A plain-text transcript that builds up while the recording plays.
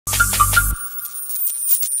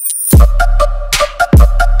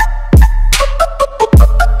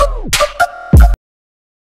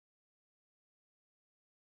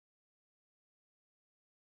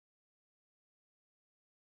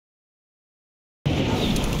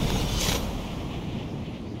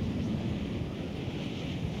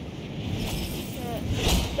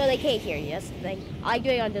they can't hear you. That's the thing. I like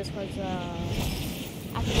doing it on Discord, so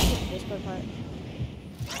I can skip the Discord part.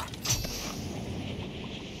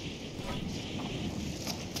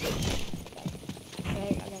 Okay,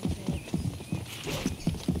 I got it.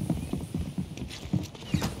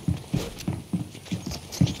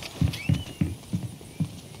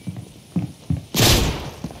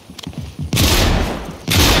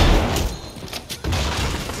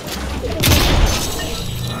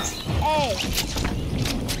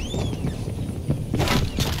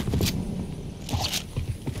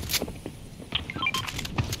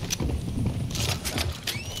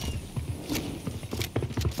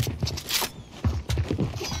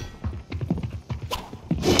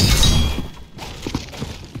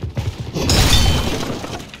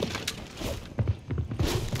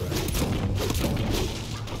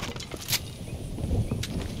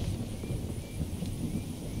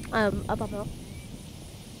 Up.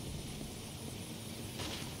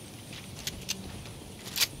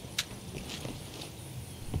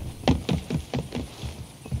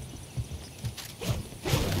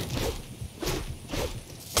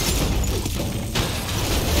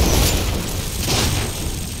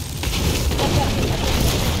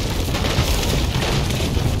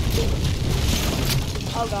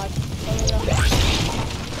 Oh god.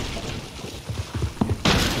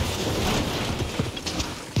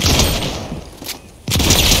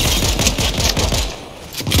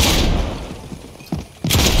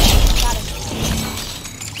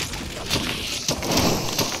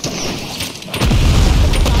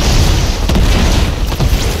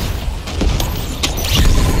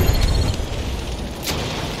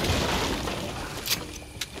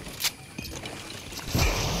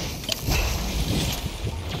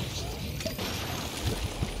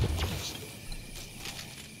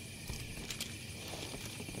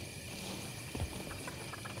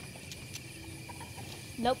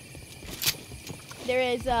 Nope. There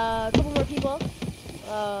is a couple more people.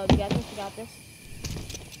 We got this.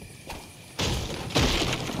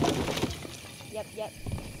 Yep.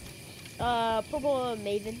 Purple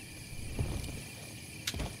Maven.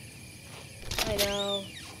 I know.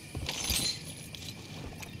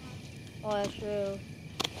 Oh, that's true.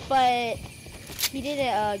 But he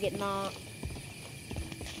didn't get knocked.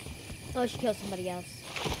 Oh, she killed somebody else.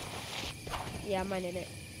 Yeah, mine didn't.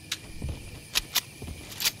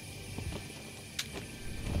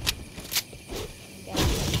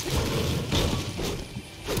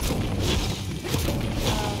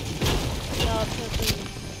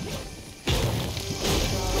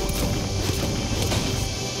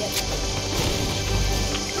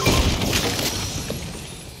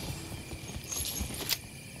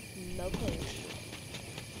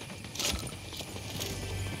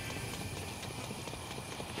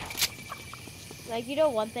 Like, you know,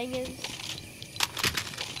 one thing is,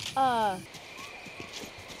 I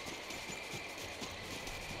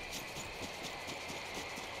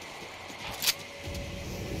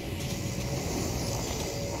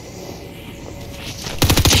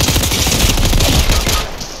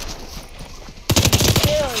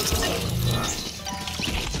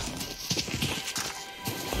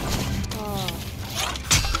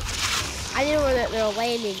didn't know where they were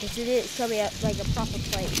landing because it didn't show me like a proper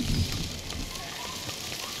place.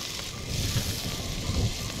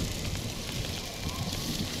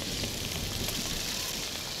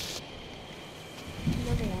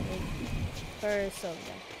 Or so,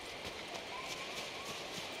 yeah.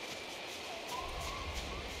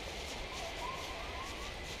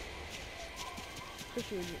 Pretty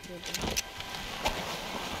sure you did.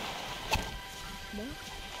 No? You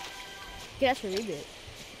can actually read it.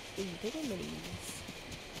 It's bigger minis.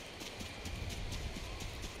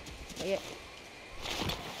 Oh, yeah.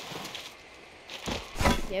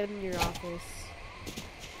 You have it in your office.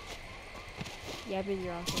 You have it in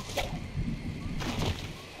your office.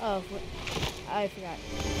 Oh, I forgot.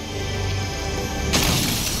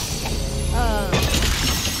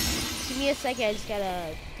 Give me a second, I just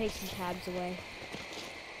gotta take some tabs away.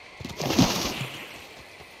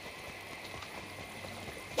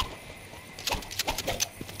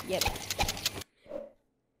 Yep.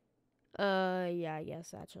 Yeah, I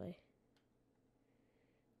guess, actually.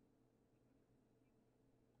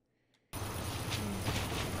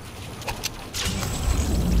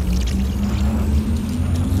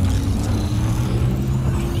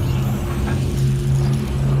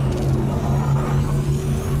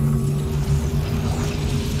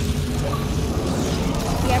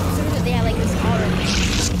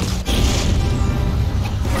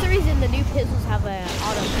 Pistols have an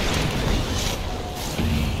auto.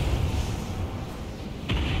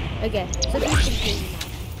 Okay, so these continue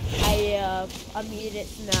now. unmuted it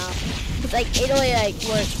now. It's like it only like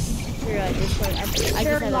works through Discord. I just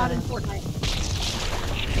Very had loud in a Fortnite.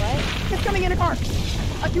 what? It's coming in a car.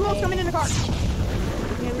 A duo's coming in a car.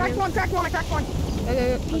 Okay, Cracked one, cracked one, I cracked one.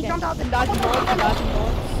 Okay. He jumped out. I'm dodging bullets. I'm dodging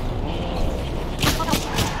bullets.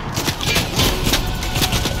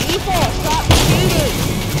 Default, stop shooting.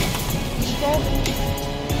 Default,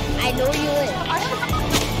 I know you live. I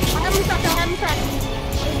have him cracked, I have him cracked.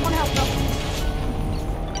 There's one health though.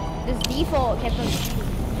 This default kept on shooting.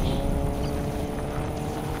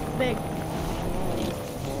 Big.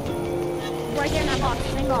 Right there in that box,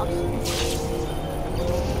 same box.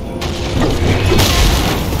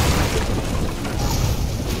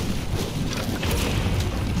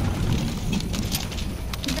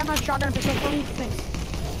 You got my shotgun for 20 things.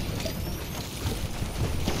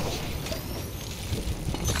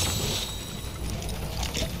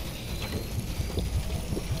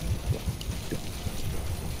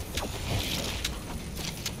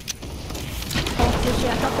 Oh, shit,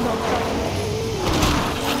 I got the dog.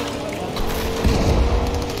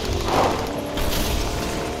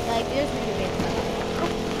 Like, there's really big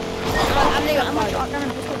I'm gonna go farther.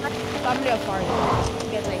 I'm gonna go farther.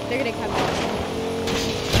 Because, like, they're gonna come down.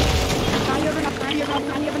 You have enough time, you have enough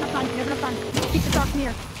time, you have enough time, you have enough time. Keep the truck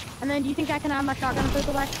near. And then do you think I can have my shotgun and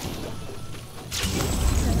circle back?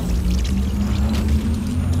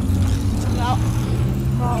 Well,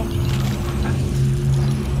 Oh.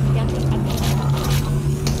 yeah, I'm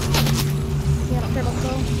Yeah, okay, let's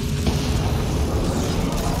go.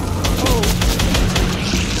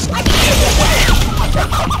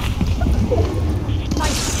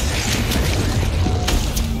 Nice.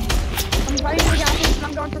 I'm ready to gas and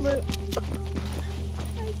I'm going to loot.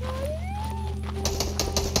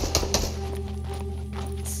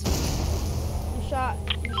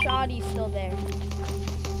 The shotty's still there.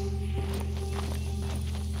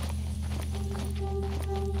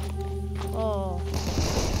 Oh.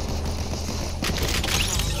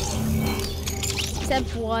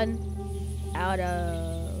 Except one out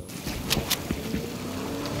of...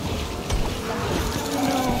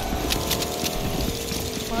 No.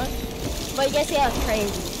 What? But you guys see that was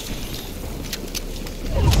crazy.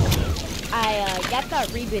 That got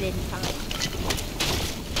rebooted in time.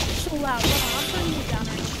 So loud. Hold on, I'm turning you down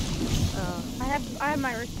right now. Oh, I have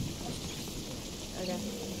my wrist. okay.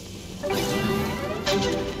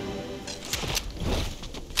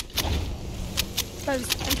 Because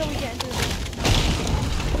until we get into the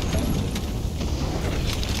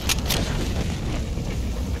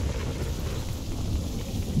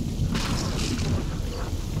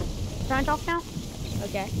Trying to talk now?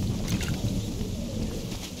 Okay.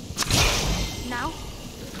 Now?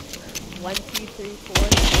 1, 2, 3, 4.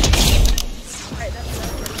 Alright,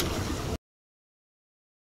 that's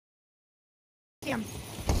Damn.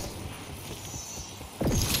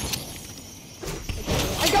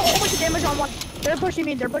 I got a whole bunch of damage on one. They're pushing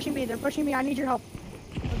me, they're pushing me, they're pushing me. I need your help.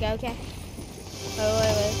 Okay, okay.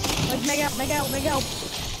 Wait. Like, make help.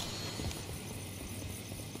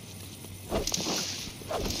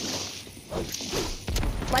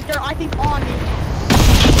 Like they're, I think, on me.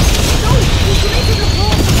 No! He's making the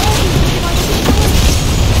ball!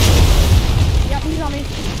 Yep, he's on me.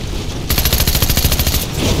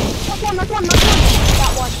 Knock one.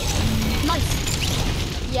 Got one. Nice.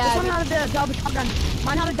 Yeah. This one had a double shotgun.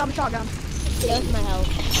 Mine had a double shotgun. That was my health.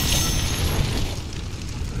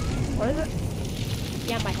 What is it?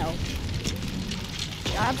 Yeah, my health.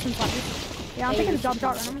 Yeah, I have some fighters. Yeah, I'm taking a double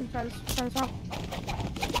shotgun. I'm gonna try this out.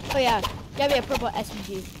 Oh yeah, got me a purple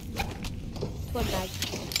SMG. Twin mag.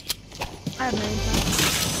 I have many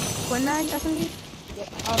times. Twin mag SMG? Yep.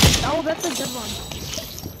 Oh, that's a good one.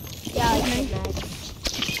 Yeah, I like twin mag.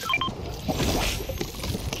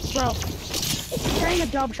 Bro, I'm carrying a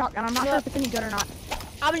double shotgun. I'm not sure if it's any good or not.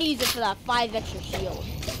 I'm gonna use it for that 5 extra shield.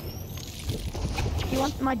 You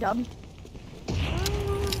want my dub?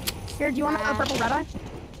 Here, do you want a purple red eye?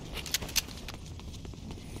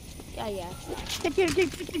 Yeah.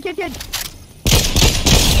 Kid.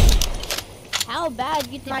 How bad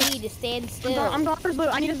you have to be to stand still? I'm going for his loot.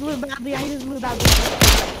 I need his loot badly.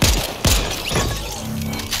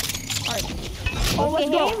 Alright. Oh, let's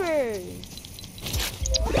go. Hammer.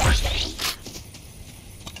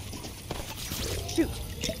 Shoot.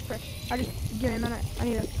 Frick. Give me a minute. I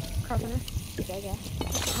need to cross over. Okay.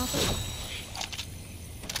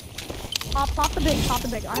 Pop the big.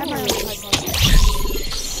 I have my own.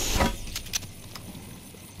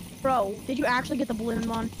 Bro, did you actually get the balloon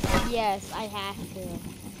one? Yes, I have to.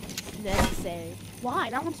 It's necessary.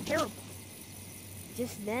 Why? That one's terrible.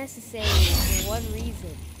 Just necessary for one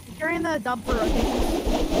reason. You're carrying the dub for rotation.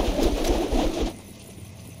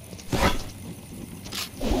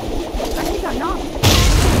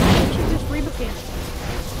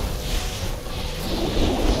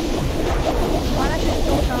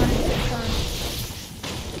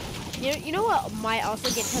 might also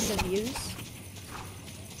get tons of views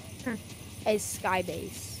is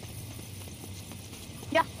Skybase.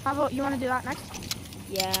 Yeah, how about you want to do that next?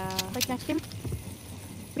 Yeah. Like next game?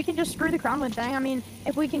 We can just screw the crown win thing. I mean,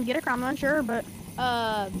 if we can get a crown win, sure, but...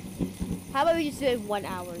 How about we just do it 1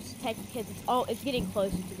 hour? Because it's getting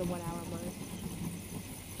closer to the 1 hour mark.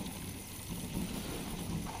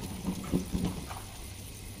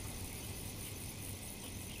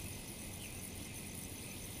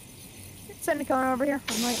 Send a cone over here.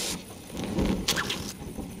 I'm like...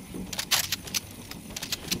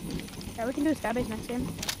 Yeah, we can do a Skybase next game.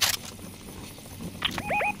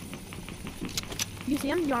 You see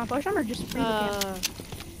him? You want to push him or just free the camp?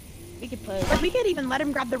 We could push. Like, we could even let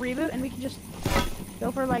him grab the reboot and we could just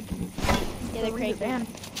go for, like, Yeah, the reboot ban.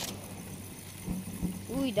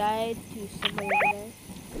 Ooh, we died to somebody over there.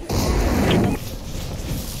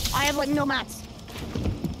 I have, like, no mats.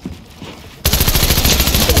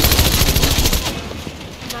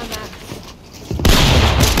 No mats.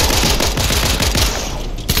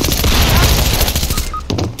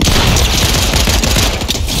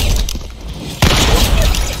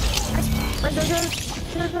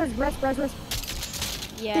 Rest.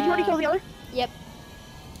 Yeah. Did you already kill the other? Yep.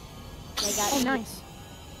 I got Oh, nice.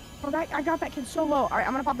 Oh, I got that kid so low. Alright,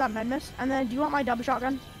 I'm gonna pop that med mist. And then, do you want my double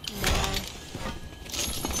shotgun? Nah. Do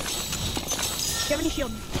you have any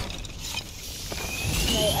shield?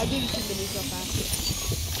 Okay, I'll give you 2 minis real fast.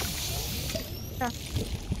 Yeah.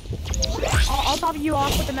 I'll top you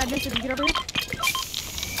off with the med mist if you get over here.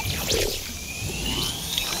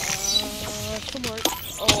 Come on.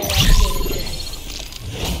 Oh, I can't.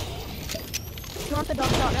 Do you want the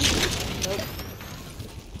double shotgun? Nope.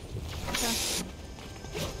 Okay.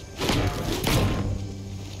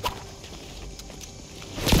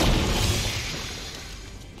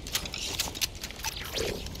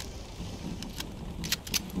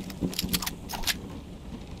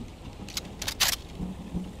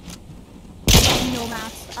 No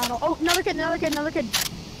mats at all. Oh, another kid.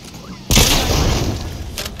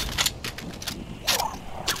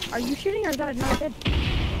 Are you shooting or is that another kid?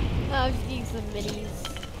 No, I was just getting some minis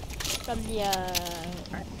from the,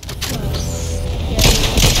 Alright. yeah,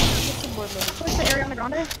 get some more minis. What's the area on the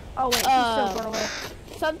grande? Oh, wait, he's still far away.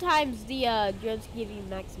 Sometimes the, drones give you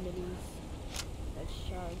max minis. That's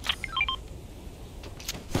sharks.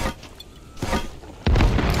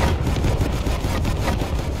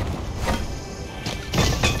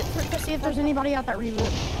 Let's see if there's anybody at that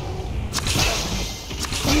reboot.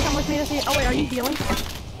 Can you come with me to see? Oh, wait, are you healing?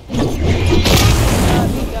 You can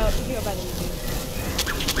go by the reboot.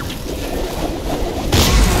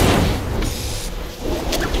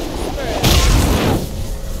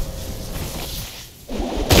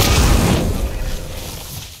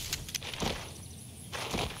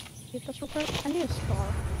 Get this real quick. I need a scar.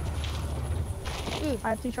 Ooh, I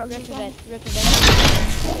have 2 shotguns. recommend.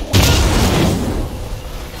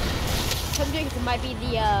 Some drinks it might be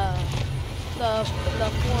the 4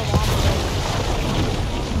 lava.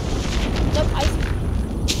 Nope, ice cream.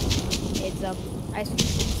 It's ice cream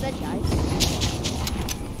instead, guys.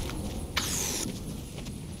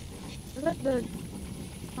 Is that the...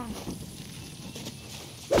 Oh.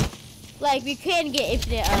 Like we can get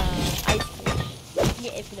infinite ice cream. We can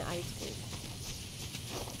get infinite ice cream.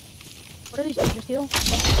 What are these? Just heal?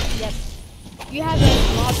 Yep. You have a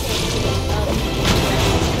latte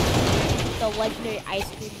the legendary ice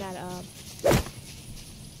cream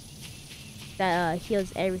that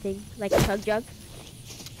heals everything, like a chug jug.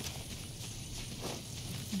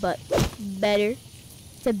 But better.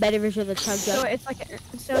 It's a better version of the chug jug. So it's like,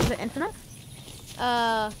 so is it infinite?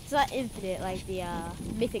 It's not infinite like the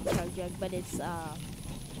mythic chug jug, but it's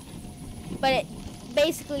but it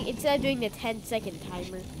basically instead of doing the 10-second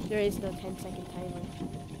timer, there is no 10-second timer.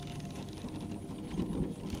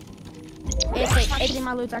 It's like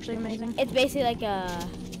My loot's actually amazing. it's basically like a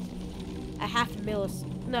half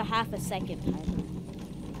a second timer.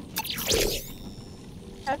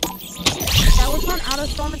 Yeah, let's run out of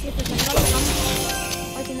storm and see if there's anybody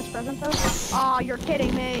like in this present though. Oh, you're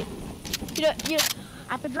kidding me. You know,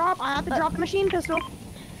 I have to drop the machine pistol.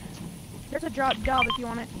 There's a job if you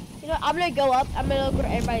want it. I'm gonna go up. I'm gonna look where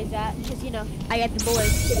everybody's at, cause I got the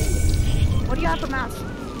bullets. What do you have for mats?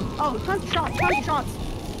 Oh, tons of shots.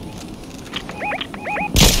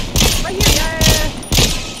 Right here, yeah.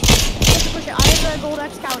 Push it. I have the gold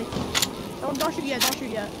X Cali. Don't shoot yet.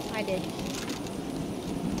 I did.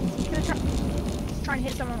 I'm gonna try and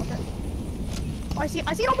hit someone with it. Oh, I see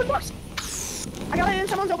an open box. I got it in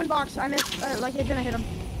someone's open box. I missed, like it didn't hit him.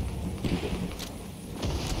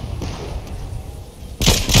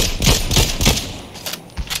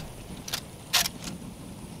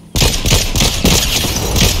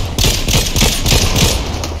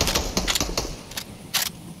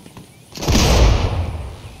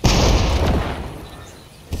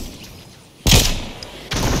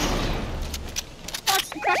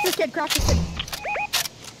 Crash this kid, crash this kid.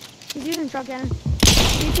 He's using truck cannon.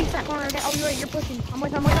 He peeks that corner again. Oh, you're right, you're pushing. I'm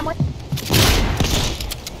with.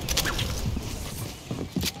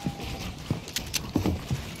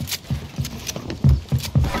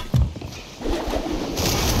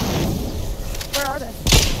 Where are they?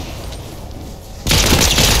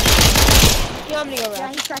 You want me to go Yeah,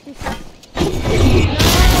 rush? he's cracked.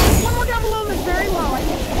 One more down below him is very low, I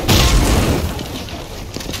think.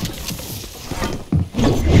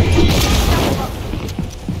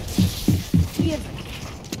 He isn't.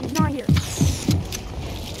 He's not here.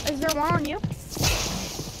 Is there one on you?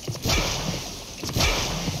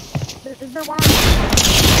 Is there one on you?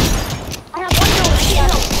 I have one kill. I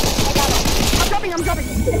can't help. I got him. I'm dropping.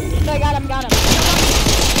 No, I got him.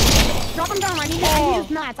 Drop him down. I need his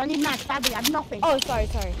mats. I need mats badly. I have nothing. Oh, sorry.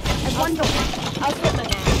 I have one kill. I'll split my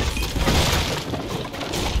map.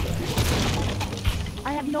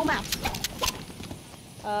 I have no mats.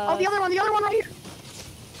 Oh, the other one right here.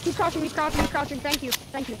 He's crouching. Thank you.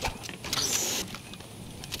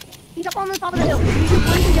 He's up on the top of the hill. He's just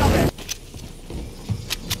trying to get up there.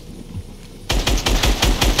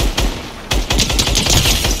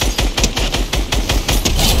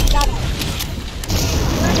 got him.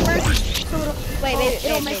 Where is he? So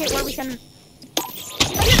it'll make it where we can.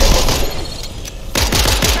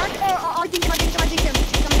 I think him.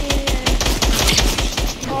 Come in.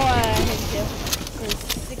 Oh, I hit you. For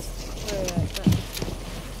 6.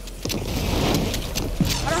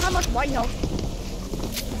 I don't have much white health.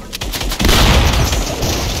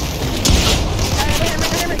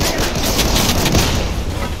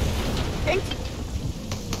 Think.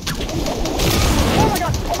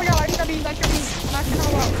 Oh my god, I think I'm being maxed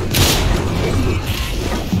out low.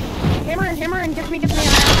 Hammer and gives me like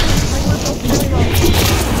we're both really low.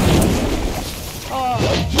 Oh.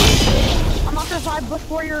 I'm not sure if I have bush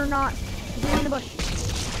warrior or not. He's in the bush.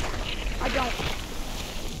 I don't.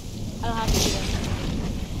 I don't have to do that.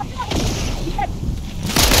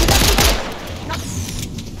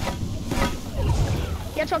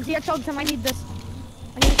 He had chugs, and I need this.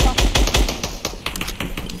 I need stuff.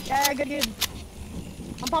 Yeah, good.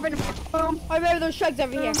 I'm popping. Boom. Oh, remember those shugs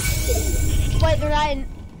over here. Wait, they're not in.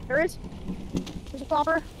 There is. There's a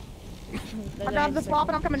flopper. I grabbed the flop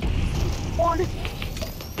and I'm coming. 1, 2.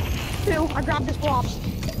 I grabbed this flop.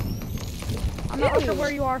 I'm not sure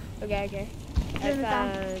where you are. Okay. I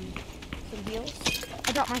found some heals.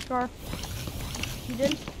 I dropped my scar. You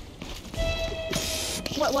did?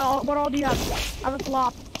 What all do you have? I have a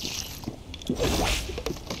flop.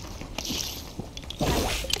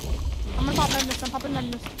 I'm gonna pop Madness. I'm popping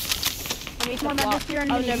Madness. I need More some Madness here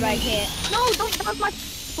and Oh, never, I can't. No, don't touch my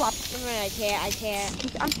flop. Never mind, I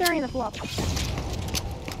can't. I'm carrying the flop.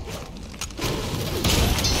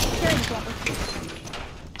 Carrying the flop.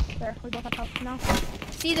 There, we both have health now.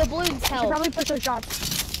 See, the balloons I should help. probably push those shots.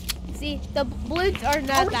 See, the balloons are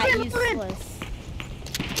not that useless.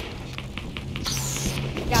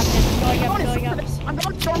 Got this. Going up. I'm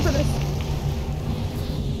going storm for this.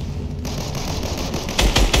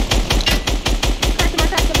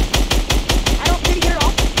 Cracked him. I don't need to get it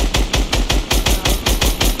off.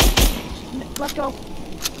 No. Let's go.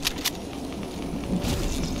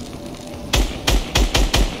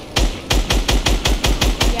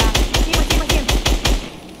 Yeah. I see him.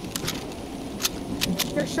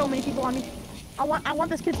 There's so many people on me. I want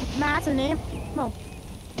this kid's mats and name. No.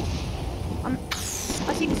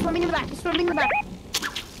 I see him swimming in the back.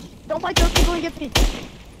 Don't fight those people, he gets me.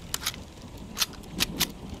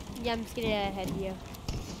 Yeah, I'm just gonna head to you.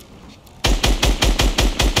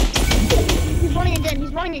 He's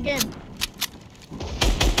running again.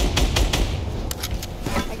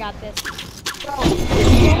 I got this. Go. I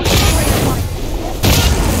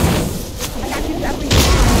got you everything.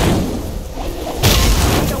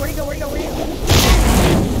 Where'd he go?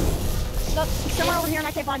 Look, he's somewhere over here and I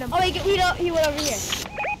can't find him. Oh, he went over here.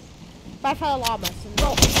 But I found a llama. So Go.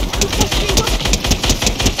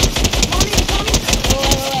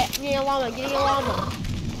 Wait. Getting a llama.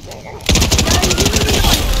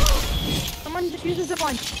 Someone just use the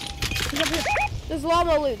zipline. He's up here. There's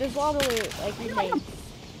llama loot. Like, remains.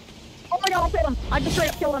 Oh my god, I'll kill him. I just straight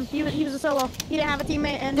up killed him. He was a solo. He didn't have a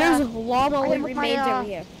teammate and There's llama I hit loot him with my, remains over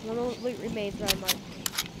here. Llama loot remains right mark.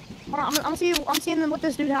 Hold on, I'm seeing what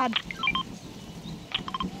this dude had.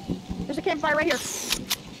 There's a campfire right here. I'm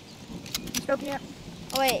scoping it.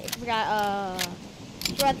 Oh wait, we're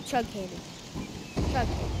at the chug candy.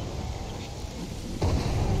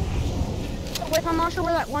 Wait, I'm not sure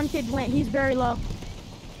where that one kid went. He's very low.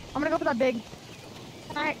 I'm gonna go for that big.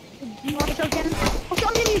 Alright, you want to choke in? Oh,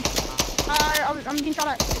 shot me! I'm being shot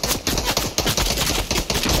at.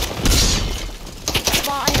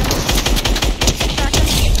 But I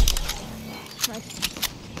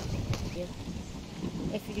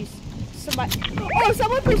Oh,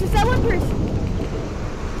 someone person, someone person.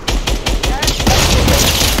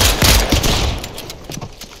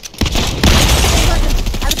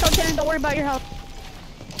 I have a code 10, don't worry about your health.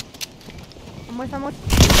 I'm with.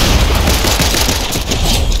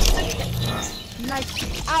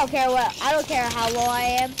 Nice. I don't care how low I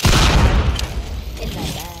am. It's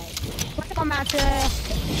not bad. What's up on that?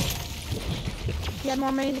 You had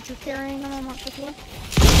more money that you're carrying. I'm not sure.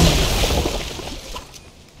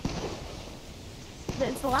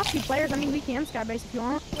 It's the last few players. I mean, we can skybase if you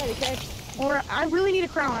want. Yeah, we could. Or I really need a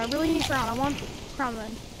crown. I want a crown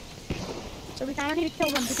then. So we kind of need to kill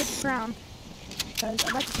them to get the crown. Because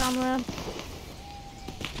I'd like to crown them.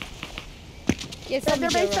 Yes, They're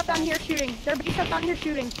based up down here shooting. Let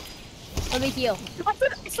me heal.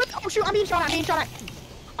 Oh shoot, I'm being shot at.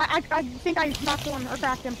 I think I knocked one or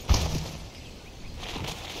cracked him.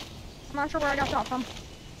 I'm not sure where I got shot from.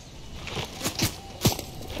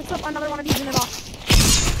 Let's put another one of these in the box.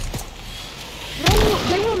 No,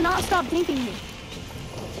 they will not stop dinking me.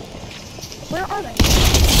 Where are they?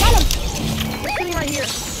 Got him! They're sitting right here.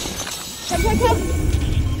 Come.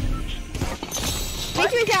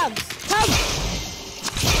 Victory comes. Come.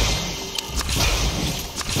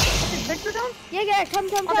 Is Victor down? Yeah, come.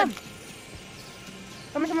 Come.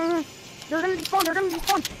 They're gonna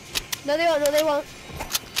despawn. No, they won't.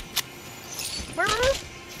 Where?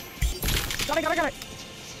 Got it.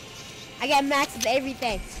 I got max of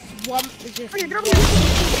everything. One is just. Get over here.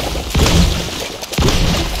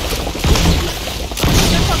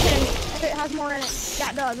 If it has more in it.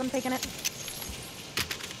 Yeah, it does. I'm taking it.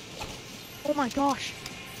 Oh my gosh.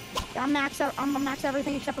 Yeah, I'm max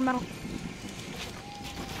everything except for metal.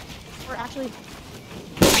 Or actually,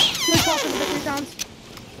 really close to the victory sounds.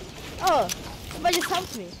 Oh, somebody just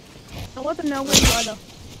helped me. I'll let them know where you are though.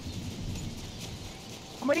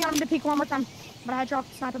 I'm waiting on him to peek one more time, but I had to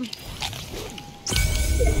snipe him.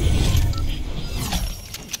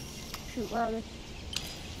 Shoot, where are they?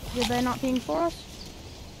 Did they not ping for us?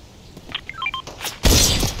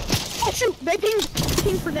 Oh shoot, they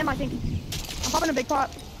pinged for them, I think. I'm popping a big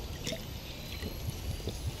pot.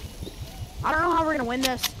 I don't know how we're gonna win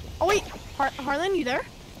this. Oh wait, Harlan, you there?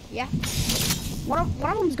 Yeah. One of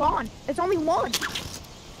them's gone. It's only one.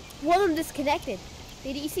 One of them disconnected.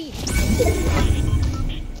 Did you see?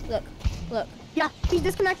 Look. Yeah, he's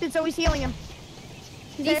disconnected, so he's healing him.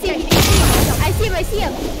 Do you see him? I see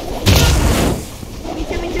him. Me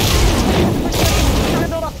too. I'm trying to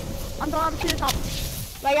build up. I'm going up to the top.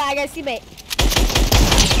 I got a teammate.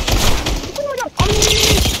 Oh my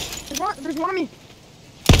god! There's one of me.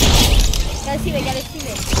 Got a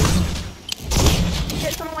teammate.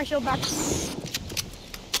 Get some of my shield back.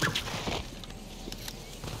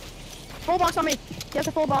 Full box on me. He has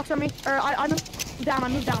a full box on me. Or I moved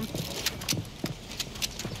down. He's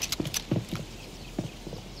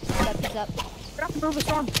up. We're gonna have to move the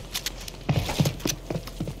storm.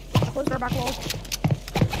 Close our back walls.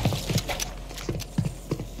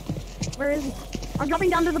 Where is he? I'm dropping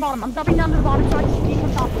down to the bottom so I can see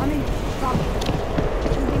from top. Top.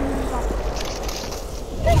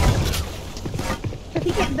 If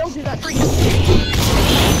he can't build through that tree.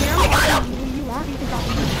 When you want, you can drop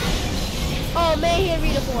him. Oh man, he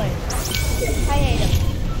redeployed. I hate him.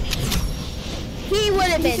 He would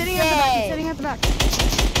have been sitting dead. He's sitting at the back.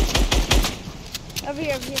 Over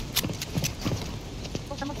here.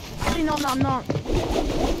 Actually, no, I'm not.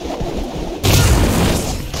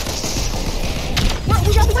 What?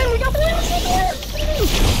 We got the win!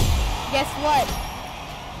 Guess what?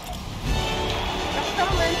 That's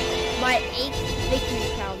coming. My 8th victory.